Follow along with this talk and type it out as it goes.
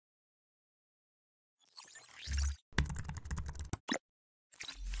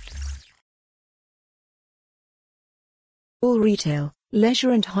All retail, leisure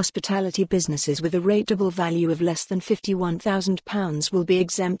and hospitality businesses with a rateable value of less than £51,000 will be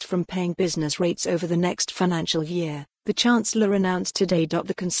exempt from paying business rates over the next financial year, the Chancellor announced today.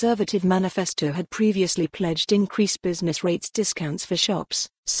 The Conservative manifesto had previously pledged increased business rates discounts for shops,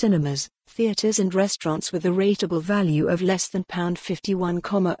 cinemas, theatres and restaurants with a rateable value of less than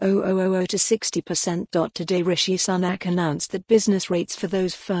 £51,000 to 60%. Today Rishi Sunak announced that business rates for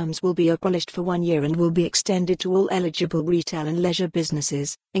those firms will be abolished for 1 year and will be extended to all eligible retail and leisure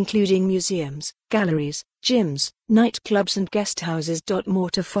businesses, including museums, galleries, gyms, nightclubs and guest houses. More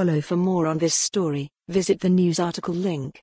to follow. For more on this story, visit the news article link.